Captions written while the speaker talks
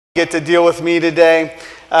Get to deal with me today,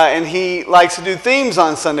 and he likes to do themes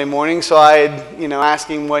on Sunday morning, so I had asked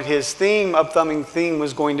him what his upcoming theme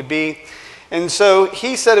was going to be, and so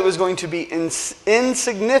he said it was going to be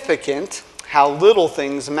insignificant, how little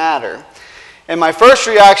things matter. And my first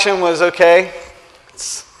reaction was, okay,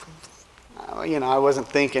 I wasn't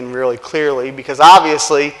thinking really clearly, because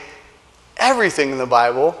obviously everything in the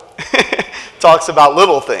Bible talks about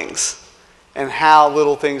little things and how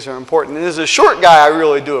little things are important. And as a short guy, I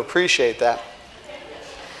really do appreciate that.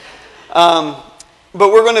 But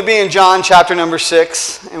we're going to be in John chapter number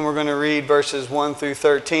 6, and we're going to read verses 1 through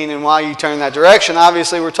 13. And while you turn that direction,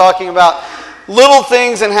 obviously we're talking about little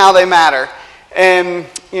things and how they matter. And,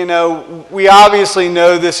 we obviously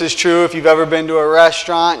know this is true if you've ever been to a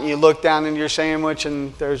restaurant and you look down into your sandwich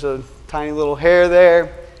and there's a tiny little hair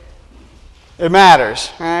there. It matters,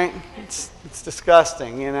 right? It's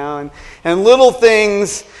disgusting, and little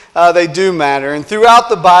things, they do matter. And throughout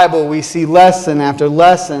the Bible, we see lesson after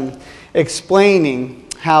lesson explaining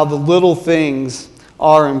how the little things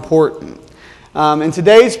are important. In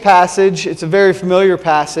today's passage, it's a very familiar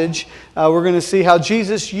passage. We're going to see how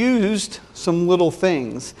Jesus used some little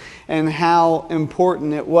things and how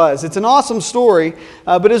important it was. It's an awesome story,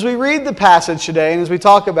 but as we read the passage today and as we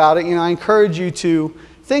talk about it, I encourage you to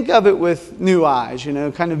think of it with new eyes,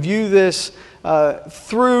 kind of view this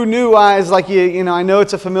through new eyes. Like, I know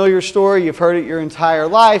it's a familiar story. You've heard it your entire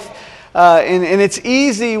life. And it's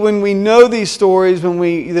easy when we know these stories, when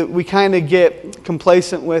we kind of get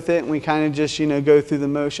complacent with it and we kind of just, go through the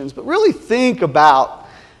motions. But really think about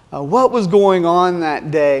what was going on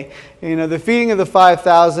that day. The feeding of the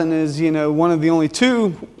 5,000 is,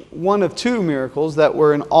 one of two miracles that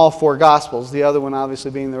were in all four Gospels, the other one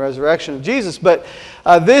obviously being the resurrection of Jesus. But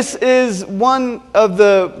this is one of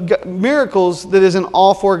the miracles that is in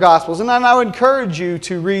all four Gospels. And I would encourage you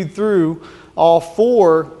to read through all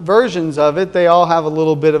four versions of it. They all have a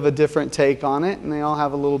little bit of a different take on it, and they all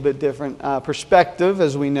have a little bit different perspective,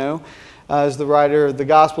 as we know. As the writer of the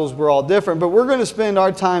Gospels, we're all different. But we're going to spend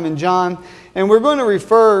our time in John, and we're going to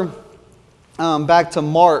refer back to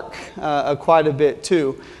Mark quite a bit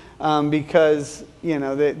too. Because,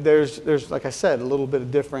 there's, like I said, a little bit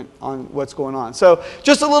of different on what's going on. So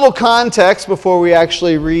just a little context before we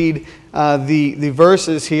actually read the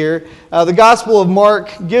verses here. The Gospel of Mark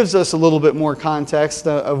gives us a little bit more context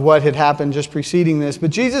of what had happened just preceding this.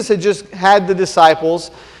 But Jesus had just had the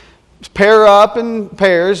disciples pair up in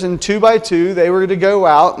pairs, and 2 by 2, they were to go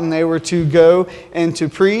out, and they were to go and to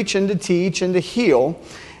preach and to teach and to heal.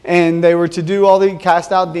 And they were to do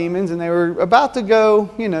cast out demons, and they were about to go,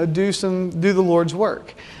 do the Lord's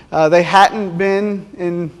work. They hadn't been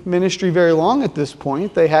in ministry very long at this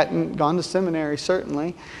point. They hadn't gone to seminary,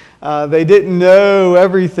 certainly. They didn't know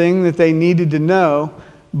everything that they needed to know,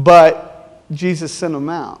 but Jesus sent them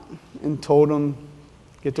out and told them,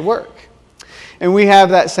 get to work. And we have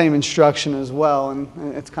that same instruction as well, and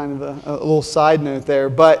it's kind of a little side note there.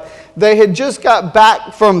 But they had just got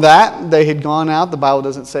back from that. They had gone out. The Bible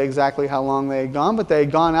doesn't say exactly how long they had gone, but they had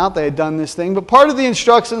gone out. They had done this thing. But part of the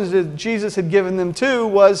instructions that Jesus had given them too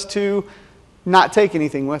was to not take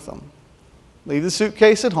anything with them. Leave the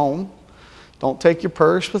suitcase at home. Don't take your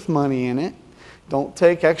purse with money in it. Don't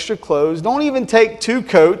take extra clothes. Don't even take 2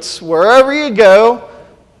 coats. Wherever you go,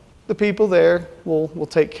 the people there will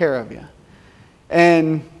take care of you.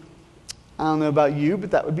 And I don't know about you,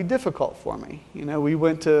 but that would be difficult for me. We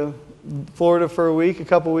went to Florida for a week a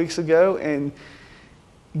couple weeks ago, and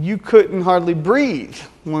you couldn't hardly breathe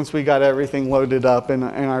once we got everything loaded up in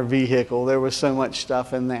our vehicle. There was so much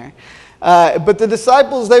stuff in there. But the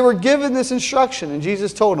disciples, they were given this instruction, and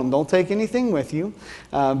Jesus told them, don't take anything with you.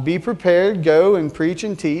 Be prepared, go and preach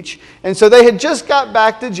and teach. And so they had just got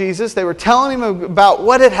back to Jesus. They were telling him about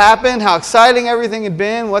what had happened, how exciting everything had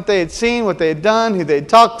been, what they had seen, what they had done, who they had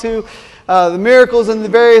talked to, the miracles and the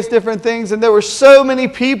various different things. And there were so many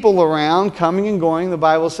people around coming and going, the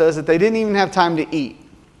Bible says, that they didn't even have time to eat.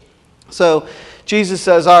 So Jesus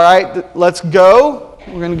says, all right, let's go.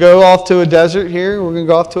 We're going to go off to a desert here. We're going to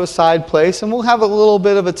go off to a side place, and we'll have a little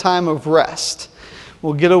bit of a time of rest.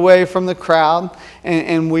 We'll get away from the crowd,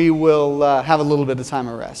 and we will have a little bit of time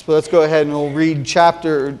of rest. But let's go ahead and we'll read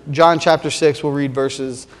John chapter 6. We'll read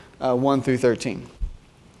verses 1 through 13.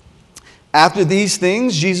 After these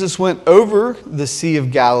things, Jesus went over the Sea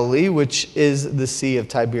of Galilee, which is the Sea of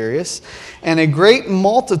Tiberias, and a great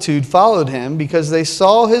multitude followed him because they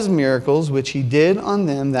saw his miracles, which he did on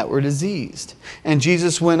them that were diseased. And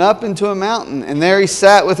Jesus went up into a mountain, and there he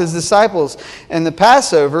sat with his disciples. And the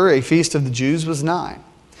Passover, a feast of the Jews, was nigh.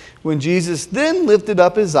 When Jesus then lifted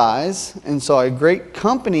up his eyes and saw a great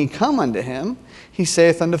company come unto him, he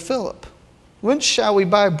saith unto Philip, Whence shall we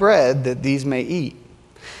buy bread that these may eat?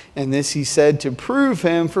 And this he said to prove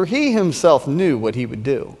him, for he himself knew what he would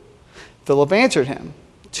do. Philip answered him,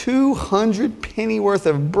 200 pennyworth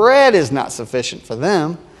of bread is not sufficient for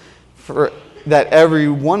them, for that every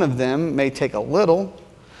one of them may take a little.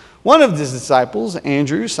 One of his disciples,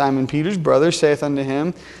 Andrew, Simon Peter's brother, saith unto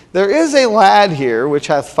him, There is a lad here which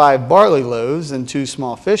hath 5 barley loaves and 2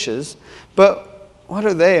 small fishes, but what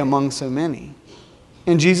are they among so many?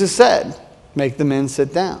 And Jesus said, Make the men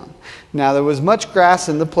sit down. Now there was much grass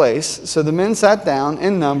in the place, so the men sat down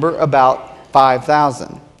in number about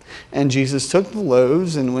 5,000. And Jesus took the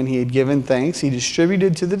loaves, and when he had given thanks, he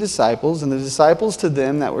distributed to the disciples, and the disciples to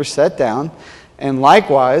them that were set down, and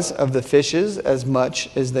likewise of the fishes as much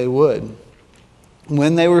as they would.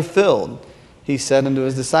 When they were filled, he said unto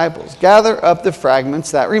his disciples, Gather up the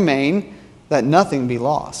fragments that remain, that nothing be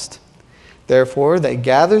lost. Therefore they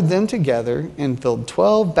gathered them together and filled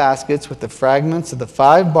 12 baskets with the fragments of the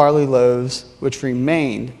 5 barley loaves which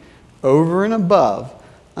remained over and above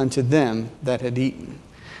unto them that had eaten.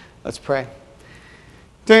 Let's pray.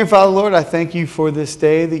 Dear Father, Lord, I thank you for this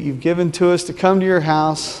day that you've given to us to come to your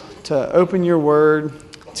house, to open your word,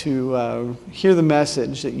 to hear the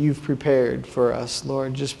message that you've prepared for us.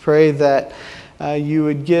 Lord, just pray that you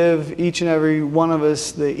would give each and every one of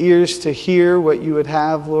us the ears to hear what you would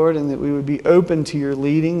have, Lord, and that we would be open to your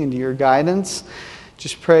leading and to your guidance.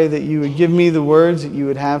 Just pray that you would give me the words that you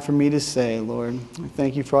would have for me to say, Lord. I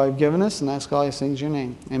thank you for all you've given us, and I ask all these things in your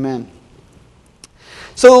name. Amen.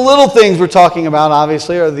 So the little things we're talking about,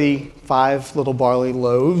 obviously, are the 5 little barley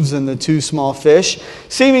loaves and the 2 small fish.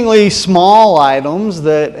 Seemingly small items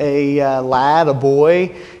that a lad, a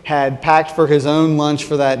boy, had packed for his own lunch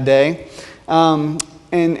for that day.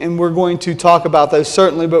 And we're going to talk about those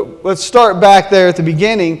certainly, but let's start back there at the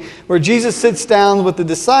beginning where Jesus sits down with the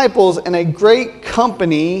disciples and a great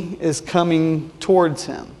company is coming towards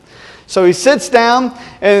him. So he sits down,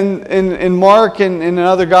 and in Mark and in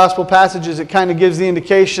other gospel passages it kind of gives the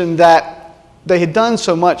indication that they had done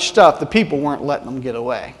so much stuff, the people weren't letting them get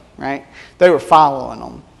away, right? They were following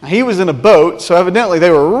them. Now, he was in a boat, so evidently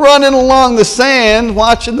they were running along the sand,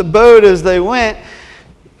 watching the boat as they went.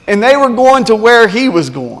 And they were going to where he was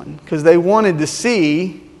going because they wanted to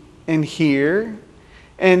see and hear.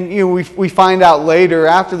 And we find out later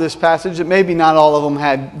after this passage that maybe not all of them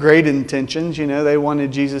had great intentions. They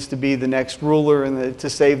wanted Jesus to be the next ruler and to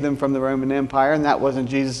save them from the Roman Empire, and that wasn't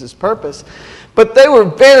Jesus' purpose. But they were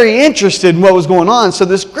very interested in what was going on. So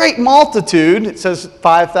this great multitude, it says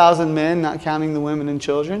 5,000 men, not counting the women and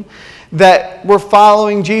children, that were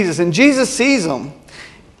following Jesus. And Jesus sees them.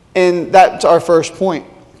 And that's our first point.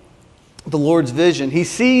 The Lord's vision. He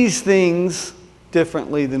sees things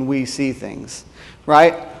differently than we see things,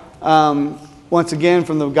 right? Once again,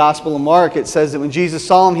 from the Gospel of Mark, it says that when Jesus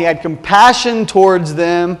saw them, he had compassion towards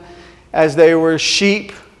them as they were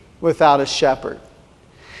sheep without a shepherd.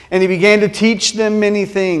 And he began to teach them many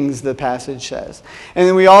things, the passage says. And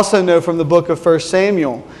then we also know from the book of 1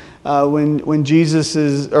 Samuel, when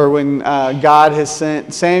God has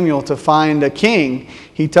sent Samuel to find a king,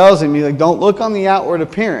 he tells him, he's like, don't look on the outward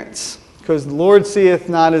appearance, because the Lord seeth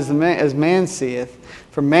not as man seeth.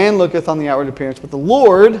 For man looketh on the outward appearance, but the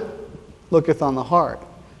Lord looketh on the heart.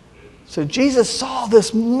 So Jesus saw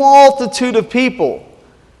this multitude of people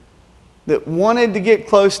that wanted to get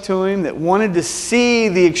close to him, that wanted to see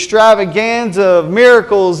the extravaganza of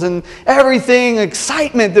miracles and everything,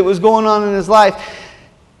 excitement that was going on in his life.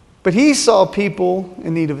 But he saw people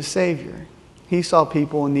in need of a Savior. He saw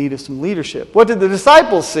people in need of some leadership. What did the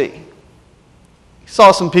disciples see?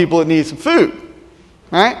 Saw some people that need some food,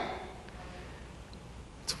 right?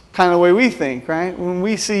 It's kind of the way we think, right? When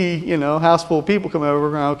we see, a house full of people come over,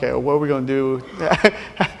 we're going, okay, well, what are we going to do?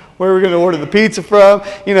 Where are we going to order the pizza from?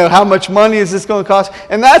 How much money is this going to cost?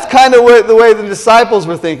 And that's kind of the way the disciples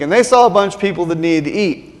were thinking. They saw a bunch of people that needed to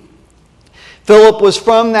eat. Philip was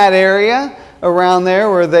from that area around there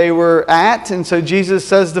where they were at, and so Jesus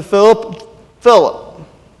says to Philip,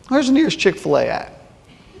 where's the nearest Chick-fil-A at?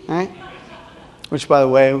 All right? Which, by the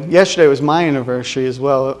way, yesterday was my anniversary as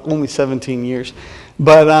well, only 17 years.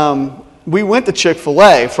 But we went to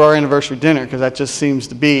Chick-fil-A for our anniversary dinner because that just seems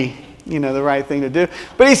to be, the right thing to do.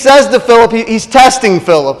 But he says to Philip, he's testing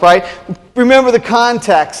Philip, right? Remember the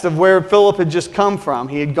context of where Philip had just come from.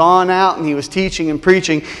 He had gone out and he was teaching and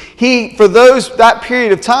preaching. For that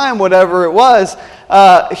period of time, whatever it was,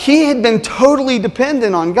 he had been totally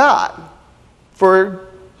dependent on God for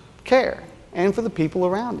care. And for the people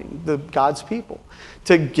around him, God's people,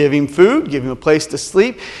 to give him food, give him a place to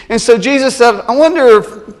sleep. And so Jesus said, I wonder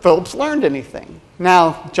if Philip's learned anything.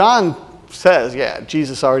 Now, John says, yeah,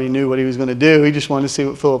 Jesus already knew what he was going to do. He just wanted to see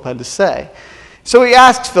what Philip had to say. So he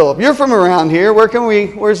asks Philip, you're from around here.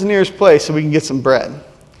 Where's the nearest place so we can get some bread?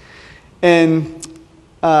 And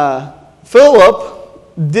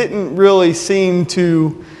Philip didn't really seem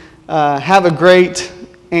to have a great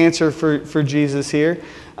answer for Jesus here.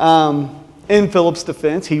 In Philip's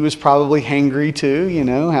defense, he was probably hangry too, you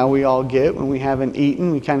know, how we all get when we haven't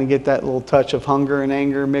eaten. We kind of get that little touch of hunger and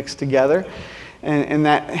anger mixed together. And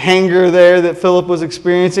that hanger there that Philip was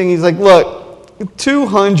experiencing, he's like, look,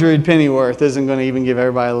 200 pennyworth isn't going to even give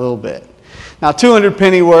everybody a little bit. Now, 200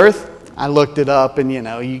 pennyworth, I looked it up, and you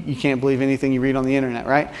know, you can't believe anything you read on the internet,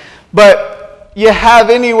 right? But you have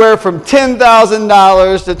anywhere from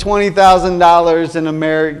 $10,000 to $20,000 in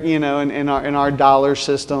America, you know, in our dollar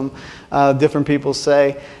system. Different people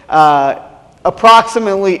say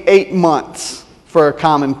approximately 8 months for a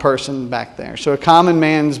common person back there. So a common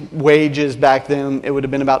man's wages back then, it would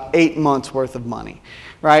have been about 8 months worth of money,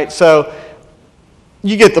 right? So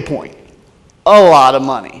you get the point. A lot of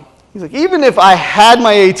money. He's like, even if I had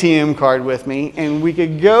my ATM card with me and we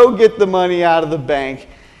could go get the money out of the bank,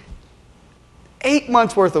 8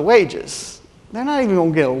 months worth of wages, they're not even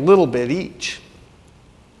going to get a little bit each.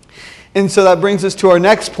 And so that brings us to our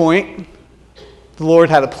next point. The Lord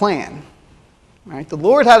had a plan. Right? The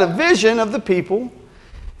Lord had a vision of the people,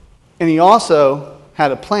 and he also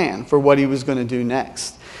had a plan for what he was going to do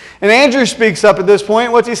next. And Andrew speaks up at this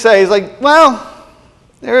point. What's he say? He's like, well,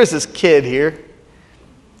 there is this kid here.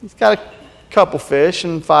 He's got a couple fish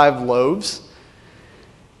and 5 loaves.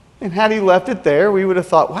 And had he left it there, we would have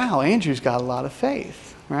thought, wow, Andrew's got a lot of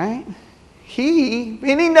faith, right? He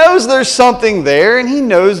knows there's something there, and he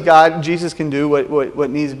knows Jesus can do what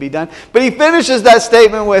needs to be done. But he finishes that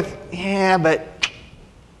statement with, yeah, but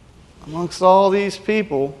amongst all these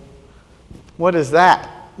people, what is that?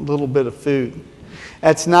 A little bit of food.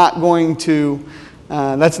 That's not going to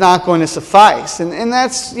suffice. And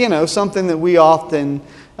that's, you know, something that we often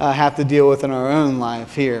have to deal with in our own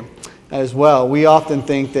life here as well. We often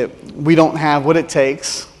think that we don't have what it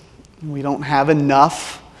takes. We don't have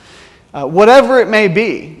enough. Whatever it may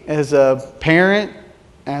be, as a parent,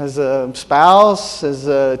 as a spouse, as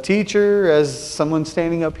a teacher, as someone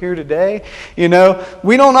standing up here today, you know,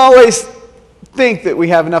 we don't always think that we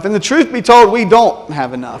have enough. And the truth be told, we don't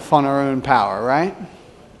have enough on our own power, right?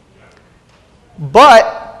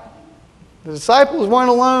 But the disciples weren't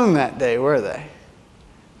alone that day, were they?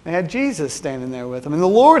 They had Jesus standing there with them. And the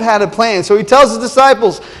Lord had a plan. So he tells his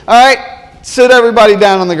disciples, all right, sit everybody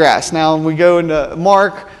down on the grass. Now, when we go into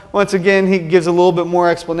Mark, once again, he gives a little bit more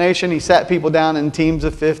explanation. He sat people down in teams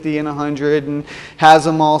of 50 and 100 and has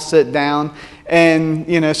them all sit down. And,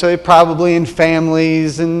 you know, so they probably in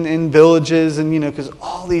families and in villages and, you know, because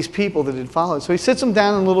all these people that had followed. So he sits them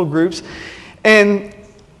down in little groups. And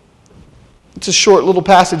it's a short little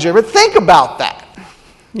passage there, but think about that.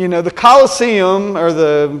 You know, the Coliseum, or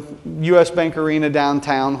the U.S. Bank Arena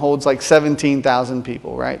downtown, holds like 17,000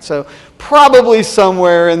 people, right? So probably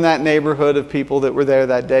somewhere in that neighborhood of people that were there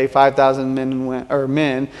that day, 5,000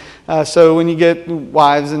 men. So when you get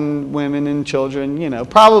wives and women and children, you know,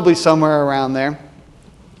 probably somewhere around there,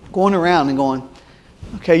 going around and going,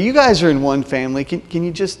 okay, you guys are in one family. Can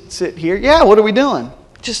you just sit here? Yeah, what are we doing?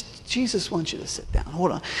 Just, Jesus wants you to sit down.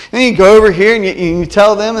 Hold on. And then you go over here and you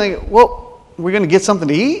tell them, and they go, well, we're going to get something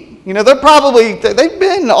to eat? You know, they've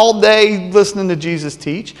been all day listening to Jesus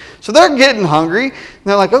teach. So they're getting hungry. And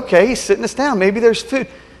they're like, okay, he's sitting us down. Maybe there's food.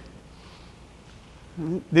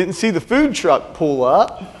 Didn't see the food truck pull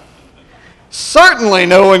up. Certainly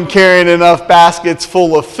no one carrying enough baskets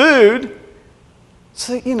full of food.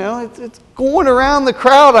 So, you know, it's going around the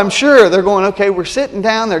crowd, I'm sure. They're going, okay, we're sitting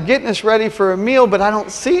down. They're getting us ready for a meal, but I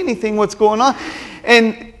don't see anything. What's going on?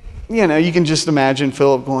 And, you know, you can just imagine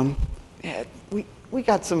Philip going, yeah, we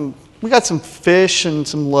got some fish and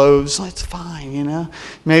some loaves. So it's fine, you know.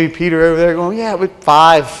 Maybe Peter over there going, yeah, but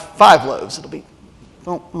five loaves. It'll be,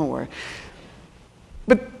 don't worry.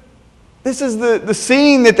 But this is the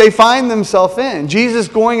scene that they find themselves in. Jesus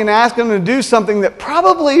going and asking them to do something that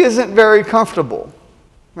probably isn't very comfortable,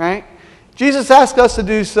 right? Jesus asks us to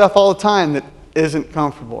do stuff all the time that isn't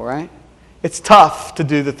comfortable, right? It's tough to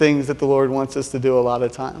do the things that the Lord wants us to do a lot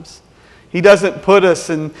of times. He doesn't put us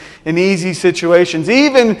in easy situations.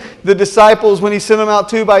 Even the disciples, when he sent them out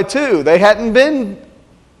 2 by 2, they hadn't been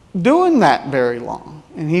doing that very long.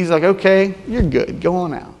 And he's like, okay, you're good. Go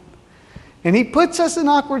on out. And he puts us in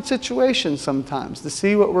awkward situations sometimes to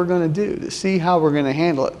see what we're going to do, to see how we're going to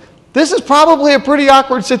handle it. This is probably a pretty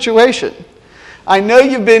awkward situation. I know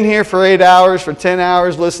you've been here for 8 hours, for 10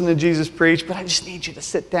 hours, listening to Jesus preach, but I just need you to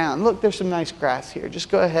sit down. Look, there's some nice grass here. Just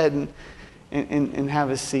go ahead and have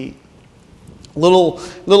a seat.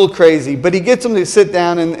 Little crazy. But he gets them to sit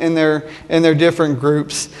down in their different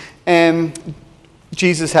groups. And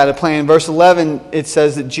Jesus had a plan. Verse 11, it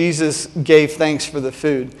says that Jesus gave thanks for the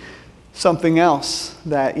food. Something else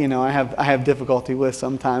that, I have difficulty with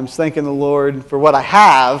sometimes. Thanking the Lord for what I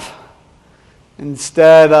have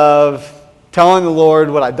instead of telling the Lord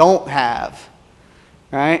what I don't have.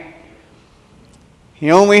 Right?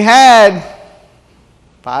 He only had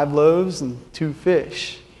 5 loaves and 2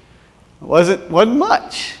 fish. It wasn't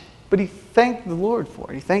much, but he thanked the Lord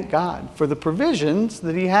for it. He thanked God for the provisions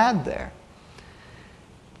that he had there.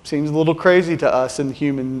 Seems a little crazy to us in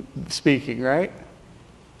human speaking, right?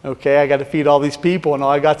 Okay, I got to feed all these people and all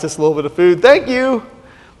I got's this little bit of food. Thank you.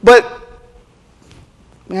 But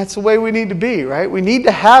that's the way we need to be, right? We need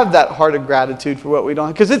to have that heart of gratitude for what we don't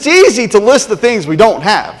have. Because it's easy to list the things we don't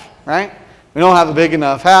have, right? We don't have a big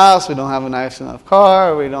enough house. We don't have a nice enough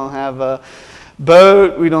car. We don't have a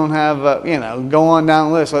boat. We don't have, go on down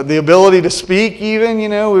the list. The ability to speak even,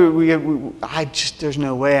 there's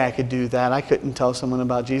no way I could do that. I couldn't tell someone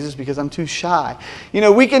about Jesus because I'm too shy.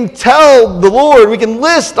 We can tell the Lord, we can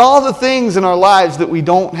list all the things in our lives that we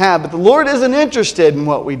don't have, but the Lord isn't interested in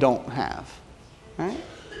what we don't have, right?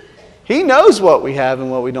 He knows what we have and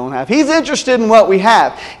what we don't have. He's interested in what we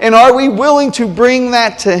have. And are we willing to bring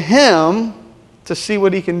that to Him to see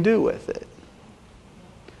what He can do with it?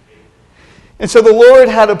 And so the Lord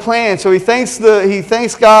had a plan. So he thanks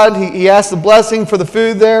God. He asks the blessing for the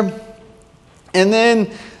food there. And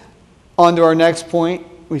then on to our next point,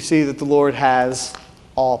 we see that the Lord has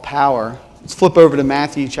all power. Let's flip over to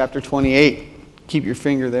Matthew chapter 28. Keep your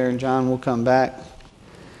finger there, and John will come back.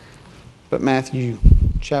 But Matthew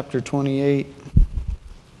chapter 28,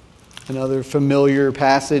 another familiar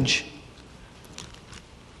passage.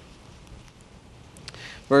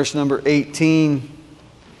 Verse number 18.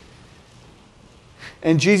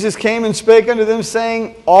 And Jesus came and spake unto them,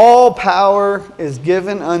 saying, all power is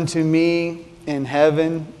given unto me in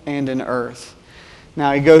heaven and in earth.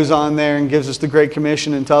 Now he goes on there and gives us the Great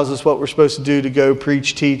Commission and tells us what we're supposed to do to go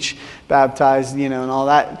preach, teach, baptize, and all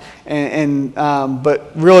that.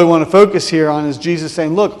 But really want to focus here on is Jesus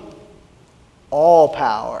saying, look, all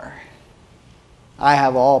power. I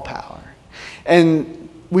have all power. And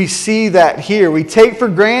we see that here. We take for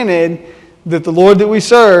granted that the Lord that we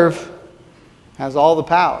serve has all the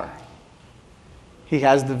power. He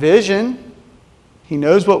has the vision. He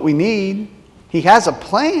knows what we need. He has a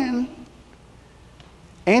plan.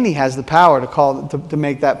 And He has the power to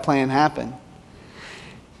make that plan happen.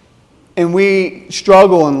 And we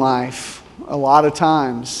struggle in life a lot of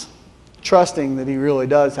times trusting that He really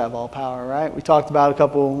does have all power, right? We talked about a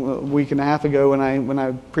week and a half ago when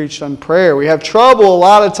I preached on prayer. We have trouble a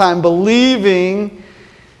lot of time believing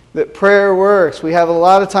that prayer works. We have a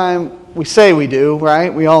lot of time. We say we do,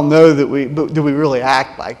 right? We all know that but do we really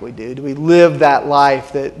act like we do? Do we live that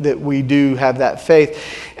life that we do have that faith?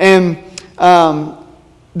 And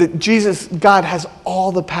that God has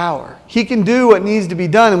all the power. He can do what needs to be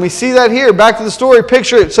done. And we see that here. Back to the story,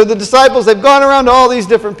 picture it. So the disciples, they've gone around to all these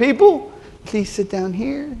different people. Please sit down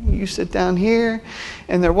here. You sit down here.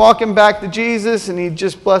 And they're walking back to Jesus, and He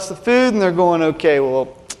just blessed the food, and they're going, okay,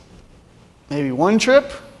 well, maybe one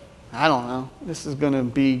trip? I don't know. This is going to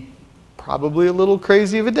be probably a little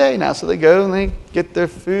crazy of a day now. So they go and they get their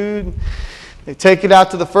food. They take it out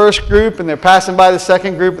to the first group, and they're passing by the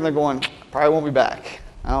second group, and they're going, probably won't be back.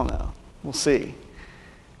 I don't know. We'll see.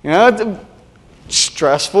 It's a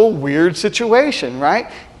stressful, weird situation,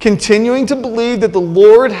 right? Continuing to believe that the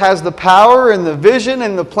Lord has the power and the vision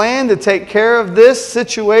and the plan to take care of this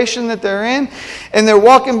situation that they're in. And they're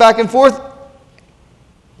walking back and forth.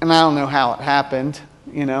 And I don't know how it happened.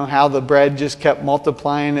 How the bread just kept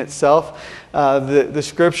multiplying itself. The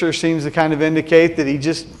scripture seems to kind of indicate that He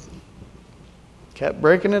just kept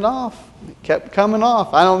breaking it off. It kept coming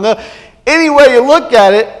off. I don't know. Any way you look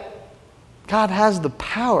at it, God has the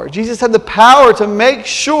power. Jesus had the power to make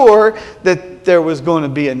sure that there was going to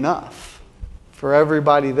be enough for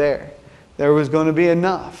everybody there. There was going to be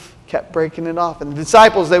enough. Kept breaking it off. And the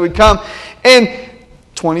disciples, they would come, and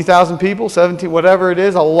 20,000 people, 17, whatever it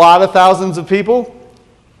is, a lot of thousands of people.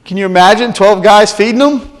 Can you imagine 12 guys feeding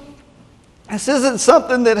them? This isn't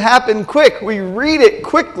something that happened quick. We read it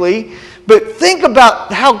quickly, but think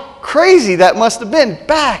about how crazy that must have been.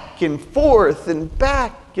 Back and forth and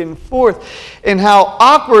back and forth. And how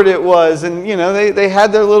awkward it was. And, they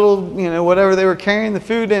had their little, whatever they were carrying the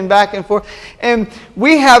food in back and forth. And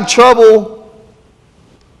we have trouble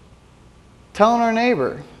telling our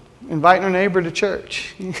neighbor, inviting our neighbor to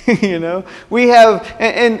church. We have,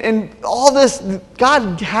 and all this,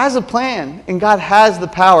 God has a plan, and God has the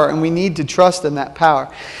power, and we need to trust in that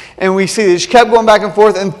power. And we see, they just kept going back and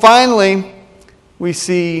forth, and finally, we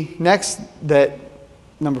see next that,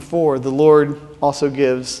 number 4, the Lord also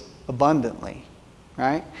gives abundantly,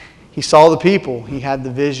 right? He saw the people. He had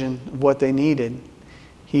the vision of what they needed.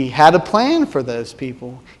 He had a plan for those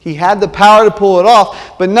people. He had the power to pull it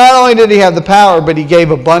off. But not only did he have the power, but he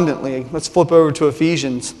gave abundantly. Let's flip over to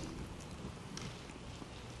Ephesians.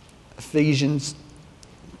 Ephesians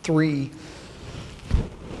 3.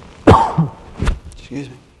 Excuse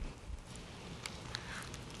me.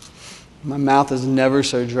 My mouth is never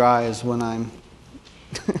so dry as when I'm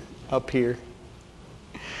up here.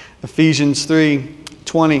 Ephesians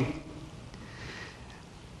 3:20.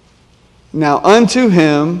 Now unto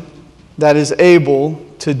him that is able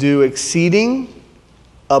to do exceeding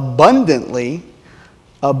abundantly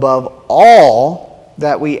above all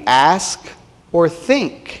that we ask or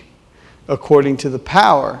think, according to the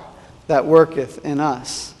power that worketh in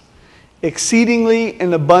us. Exceedingly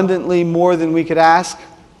and abundantly more than we could ask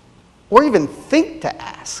or even think to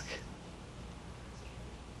ask.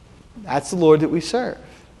 That's the Lord that we serve.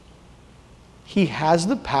 He has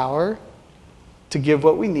the power to give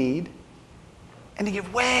what we need, and to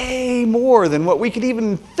give way more than what we could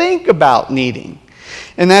even think about needing.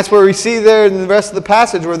 And that's where we see there in the rest of the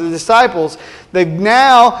passage where the disciples, they've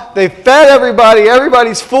fed everybody,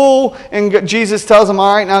 everybody's full, and Jesus tells them,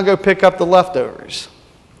 all right, now go pick up the leftovers.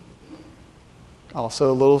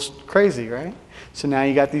 Also a little crazy, right? So now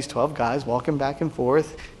you got these 12 guys walking back and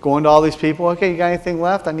forth, going to all these people. Okay, you got anything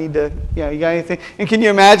left? You got anything? And can you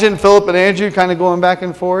imagine Philip and Andrew kind of going back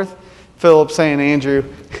and forth? Philip saying, Andrew,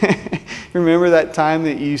 remember that time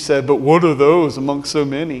that you said, but what are those amongst so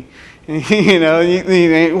many?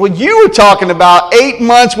 Well, you were talking about 8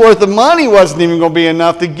 months worth of money wasn't even going to be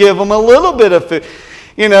enough to give them a little bit of food.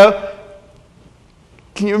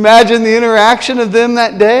 Can you imagine the interaction of them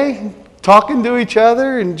that day? Talking to each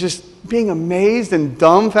other and just being amazed and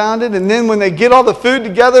dumbfounded. And then when they get all the food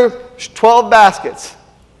together, there's 12 baskets.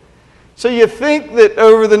 So you think that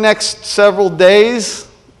over the next several days,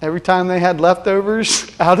 every time they had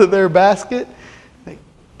leftovers out of their basket, they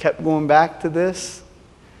kept going back to this,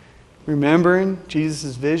 remembering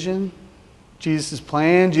Jesus' vision, Jesus'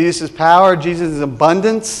 plan, Jesus' power, Jesus'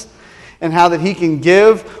 abundance, and how that he can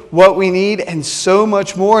give what we need and so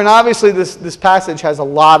much more. And obviously this passage has a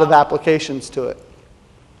lot of applications to it.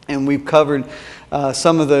 And we've covered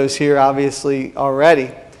some of those here obviously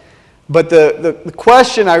already. But the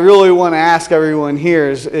question I really want to ask everyone here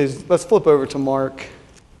is let's flip over to Mark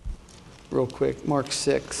real quick. Mark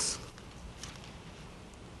 6.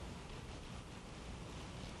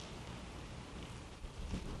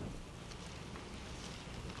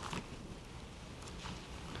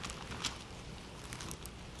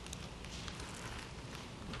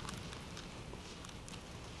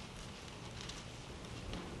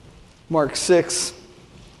 Mark 6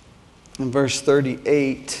 and verse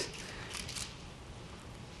 38.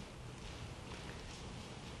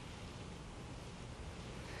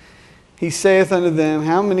 He saith unto them,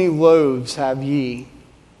 how many loaves have ye?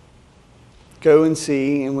 Go and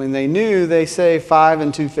see. And when they knew, they say, 5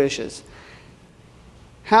 and 2 fishes.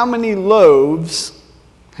 How many loaves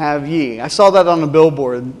have ye? I saw that on a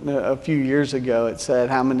billboard a few years ago. It said,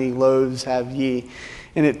 how many loaves have ye?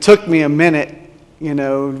 And it took me a minute,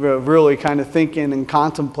 really kind of thinking and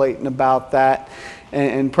contemplating about that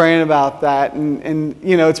and praying about that. And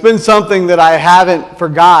it's been something that I haven't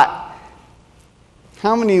forgot.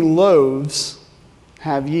 How many loaves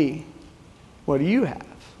have ye? What do you have?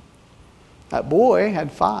 That boy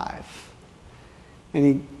had 5. And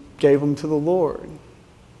he gave them to the Lord.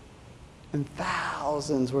 And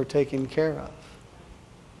thousands were taken care of.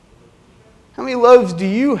 How many loaves do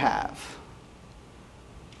you have?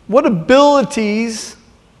 What abilities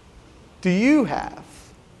do you have?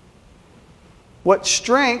 What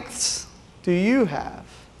strengths do you have?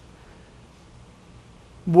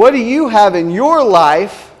 What do you have in your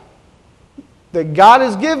life that God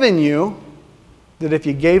has given you that if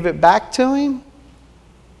you gave it back to Him,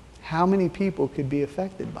 how many people could be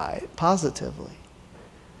affected by it positively?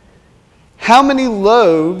 How many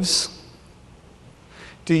loaves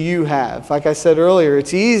do you have? Like I said earlier,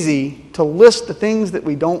 it's easy to list the things that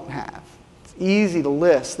we don't have. It's easy to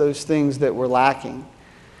list those things that we're lacking.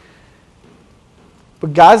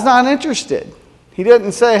 But God's not interested. He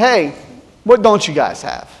doesn't say, hey, what don't you guys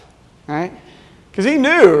have? Right? Because He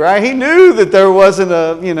knew, right? He knew that there wasn't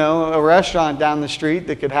a restaurant down the street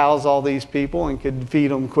that could house all these people and could feed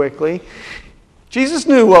them quickly. Jesus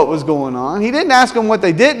knew what was going on. He didn't ask them what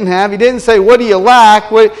they didn't have. He didn't say, what do you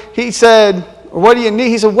lack? He said, or what do you need?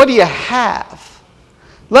 He said, what do you have?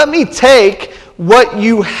 Let me take what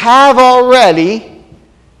you have already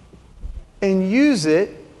and use it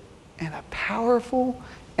in a powerful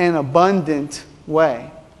and abundant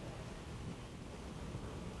way.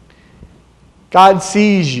 God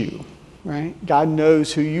sees you, right? God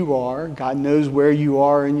knows who you are. God knows where you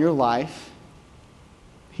are in your life.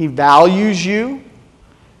 He values you.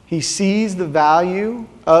 He sees the value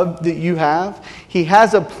that you have. He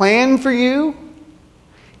has a plan for you.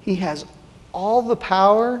 He has all the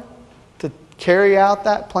power to carry out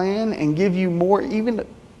that plan and give you more, even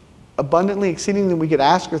abundantly exceeding than we could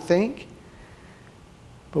ask or think.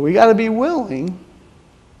 But we got to be willing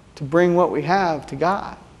to bring what we have to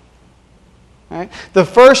God. Right? The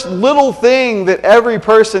first little thing that every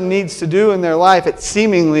person needs to do in their life, it's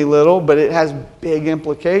seemingly little, but it has big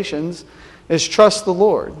implications, is trust the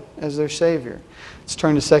Lord as their Savior. Let's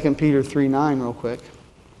turn to 2 Peter 3:9 real quick.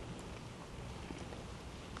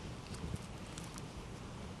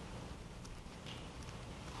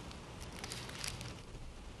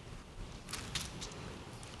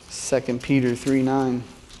 Second Peter 3:9.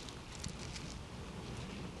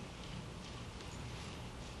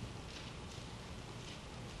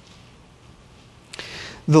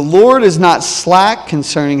 The Lord is not slack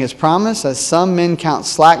concerning His promise, as some men count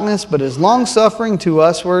slackness, but is longsuffering to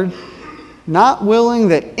usward, not willing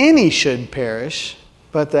that any should perish,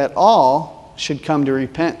 but that all should come to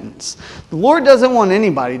repentance. The Lord doesn't want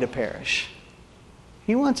anybody to perish.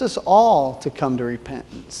 He wants us all to come to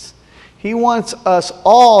repentance. He wants us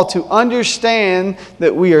all to understand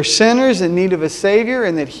that we are sinners in need of a Savior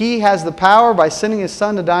and that He has the power by sending His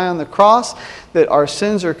Son to die on the cross, that our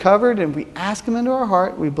sins are covered, and we ask Him into our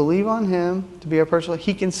heart, we believe on Him to be our personal,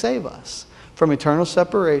 He can save us from eternal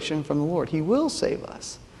separation from the Lord. He will save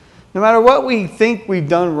us. No matter what we think we've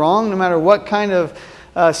done wrong, no matter what kind of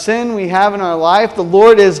sin we have in our life, the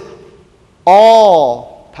Lord is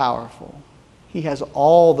all powerful. He has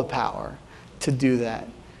all the power to do that.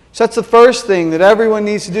 So that's the first thing that everyone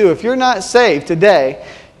needs to do. If you're not saved today,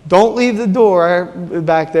 don't leave the door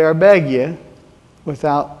back there, I beg you,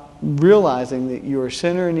 without realizing that you're a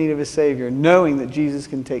sinner in need of a Savior, knowing that Jesus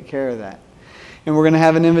can take care of that. And we're going to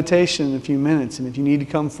have an invitation in a few minutes, and if you need to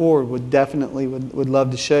come forward, would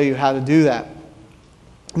love to show you how to do that.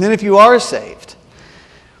 And then if you are saved,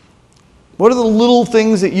 what are the little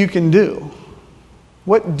things that you can do?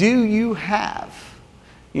 What do you have?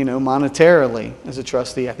 You know, monetarily, as a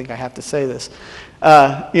trustee, I think I have to say this.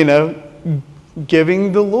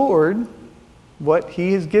 Giving the Lord what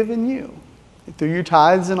He has given you through your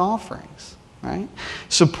tithes and offerings, right?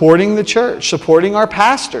 Supporting the church, supporting our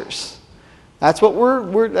pastors. That's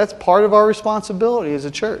what that's part of our responsibility as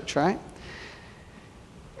a church, right?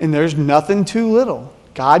 And there's nothing too little.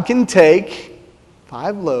 God can take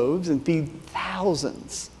 5 loaves and feed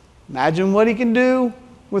thousands. Imagine what He can do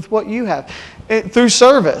with what you have. Through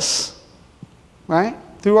service, right?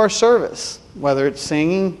 Through our service. Whether it's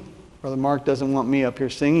singing. Brother Mark doesn't want me up here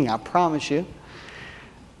singing, I promise you.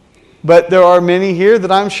 But there are many here that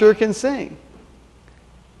I'm sure can sing.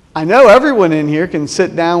 I know everyone in here can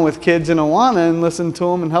sit down with kids in Awana and listen to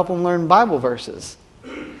them and help them learn Bible verses.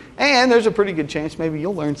 And there's a pretty good chance maybe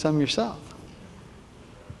you'll learn some yourself.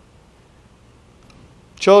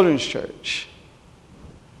 Children's church.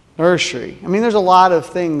 Nursery. I mean, there's a lot of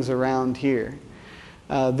things around here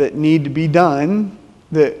that need to be done.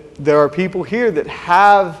 That there are people here that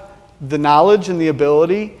have the knowledge and the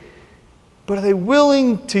ability, but are they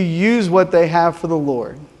willing to use what they have for the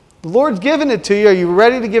Lord? The Lord's given it to you. Are you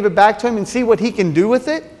ready to give it back to Him and see what He can do with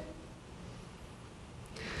it?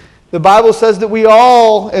 The Bible says that we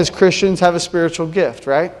all, as Christians, have a spiritual gift,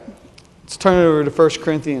 right? Let's turn it over to 1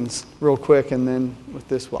 Corinthians real quick, and then with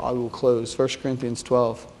this I will close. 1 Corinthians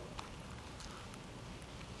 12.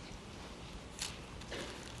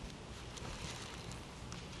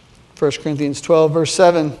 1 Corinthians 12, verse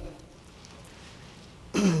 7.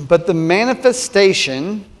 But the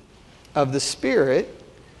manifestation of the Spirit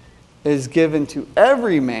is given to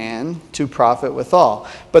every man to profit withal.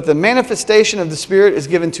 But the manifestation of the Spirit is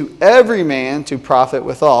given to every man to profit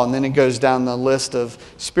withal. And then it goes down the list of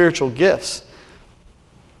spiritual gifts.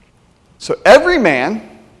 So every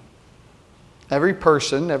man, every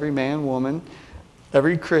person, every man, woman,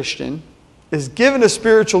 every Christian is given a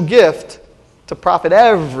spiritual gift to profit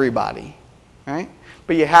everybody, right?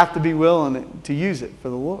 But you have to be willing to use it for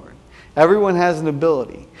the Lord. Everyone has an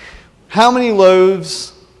ability. How many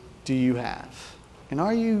loaves do you have? And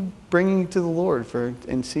are you bringing it to the Lord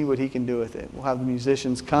and see what He can do with it? We'll have the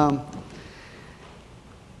musicians come.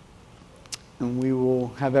 And we will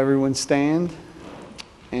have everyone stand.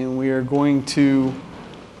 And we are going to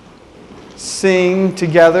sing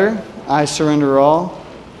together, I Surrender All.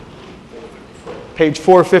 Page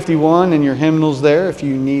 451 in your hymnals there if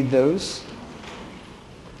you need those.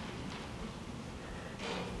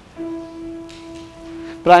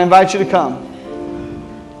 But I invite you to come.